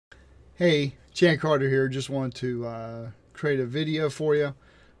Hey, Chan Carter here. Just wanted to create a video for you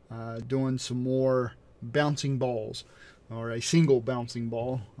doing some more bouncing balls, or a single bouncing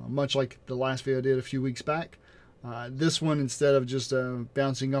ball, much like the last video I did a few weeks back. This one, instead of just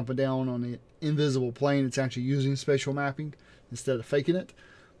bouncing up and down on the invisible plane, it's actually using spatial mapping instead of faking it,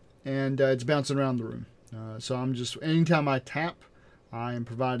 and it's bouncing around the room. So I'm just, anytime I tap, I am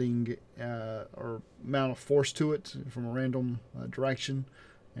providing or amount of force to it from a random direction,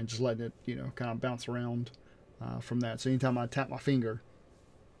 and just letting it, kind of bounce around from that. So anytime I tap my finger,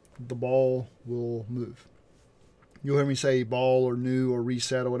 the ball will move. You'll hear me say ball or new or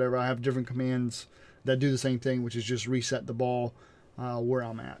reset or whatever. I have different commands that do the same thing, which is just reset the ball where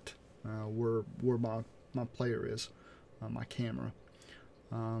I'm at, where my player is, my camera.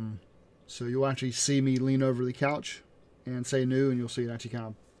 So you'll actually see me lean over the couch and say new, and you'll see it actually kind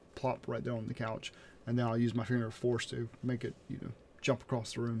of plop right there on the couch. And then I'll use my finger of force to make it, jump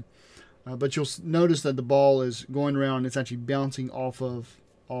across the room. But you'll notice that the ball is going around. It's actually bouncing off of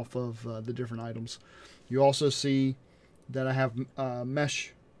the different items. You also see that I have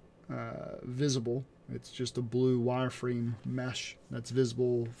mesh visible. It's just a blue wireframe mesh that's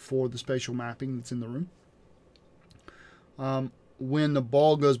visible for the spatial mapping that's in the room. When the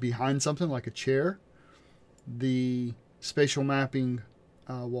ball goes behind something like a chair, the spatial mapping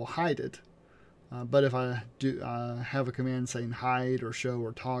will hide it. But if I do have a command saying hide or show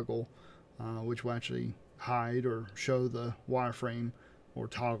or toggle, which will actually hide or show the wireframe or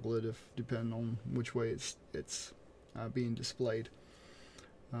toggle it, if depending on which way it's being displayed.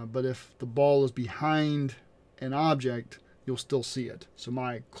 But if the ball is behind an object, you'll still see it. So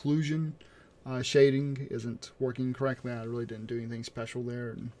my occlusion shading isn't working correctly. I really didn't do anything special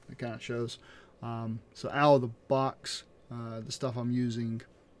there, and it kind of shows. So out of the box, the stuff I'm using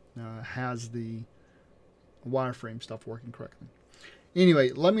has the wireframe stuff working correctly. Anyway,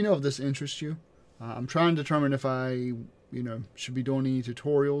 let me know if this interests you. I'm trying to determine if I, should be doing any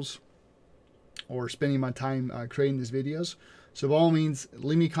tutorials or spending my time creating these videos. So by all means,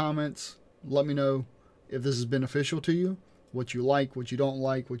 leave me comments. Let me know if this is beneficial to you, what you like, what you don't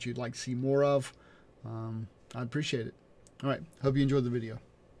like, what you'd like to see more of. I'd appreciate it. All right, hope you enjoyed the video.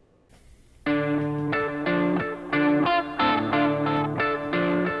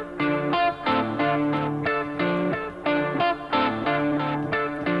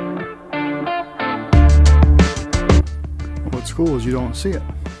 What's cool is you don't see it,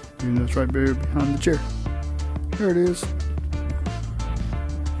 even though it's right there behind the chair. There it is.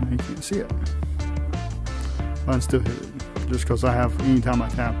 And you can't see it. I can still hit it, just because I have, anytime I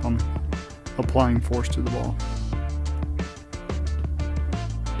tap, I'm applying force to the ball.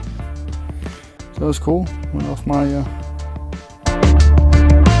 So that's cool. Went off my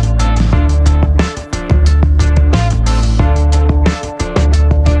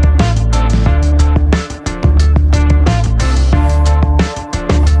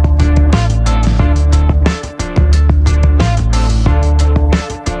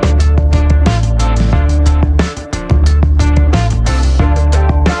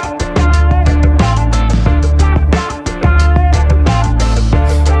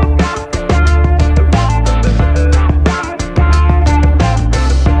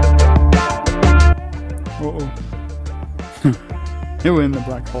it went in the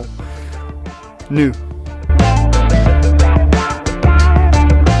black hole. New.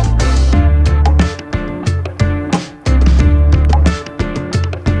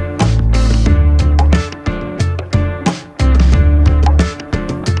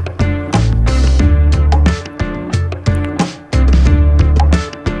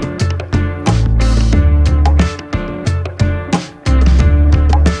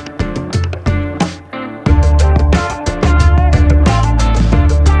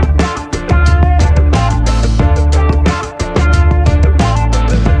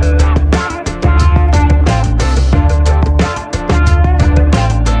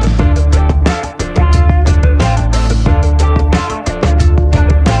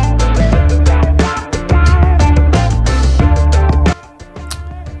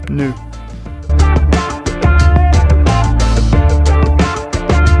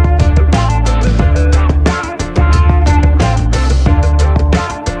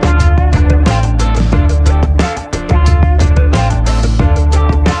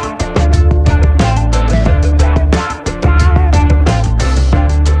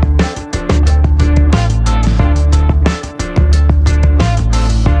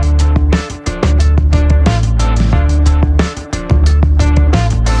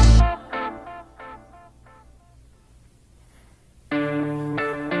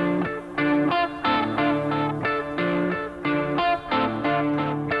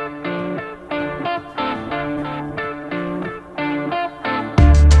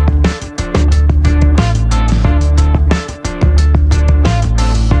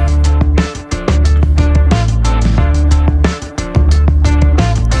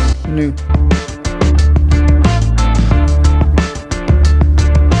 New.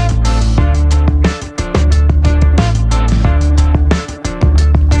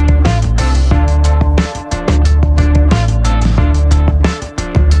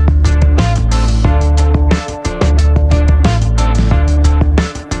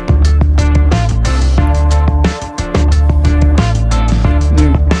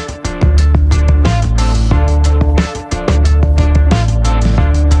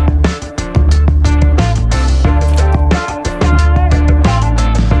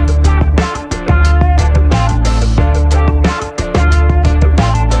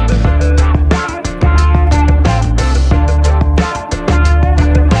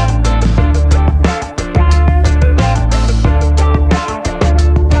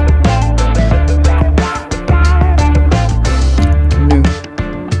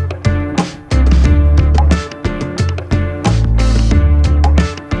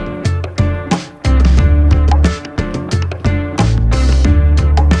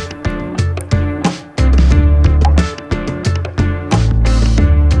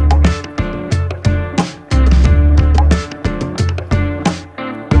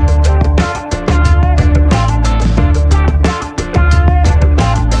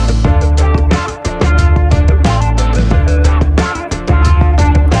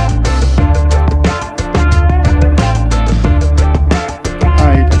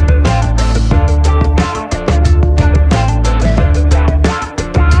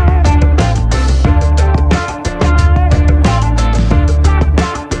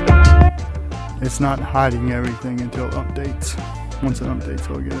 It's not hiding everything until it updates. Once it updates,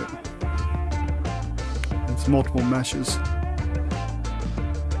 I'll get it. It's multiple meshes.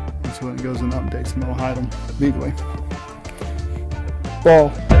 That's when it goes and updates, and it'll hide them immediately.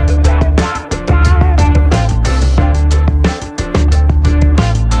 Ball.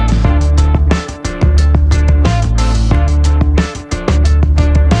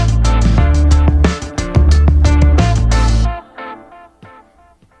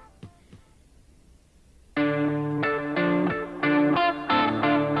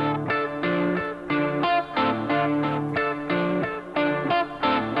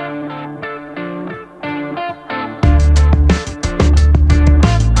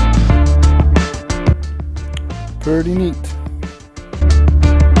 Pretty neat.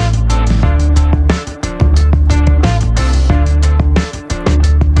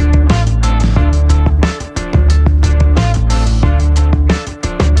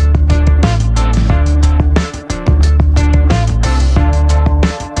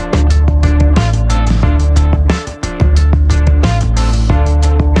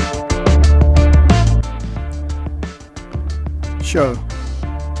 Show.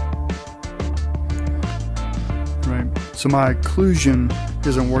 Right, so my occlusion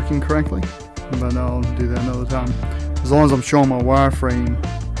isn't working correctly, but I'll do that another time. As long as I'm showing my wireframe,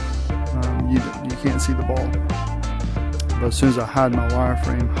 you can't see the ball. But as soon as I hide my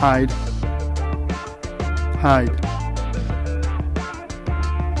wireframe, hide,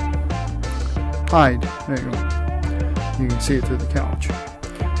 there you go. You can see it through the couch.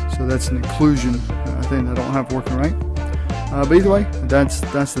 So that's an occlusion thing that I don't have working right. But either way, that's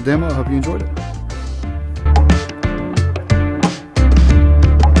the demo. I hope you enjoyed it.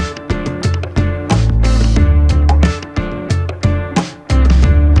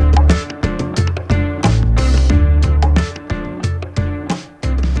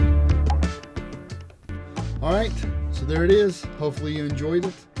 Alright, so there it is. Hopefully you enjoyed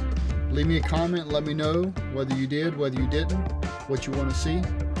it. Leave me a comment, let me know whether you did, whether you didn't, what you want to see.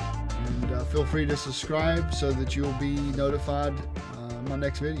 And feel free to subscribe so that you'll be notified my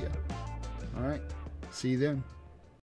next video. Alright, see you then.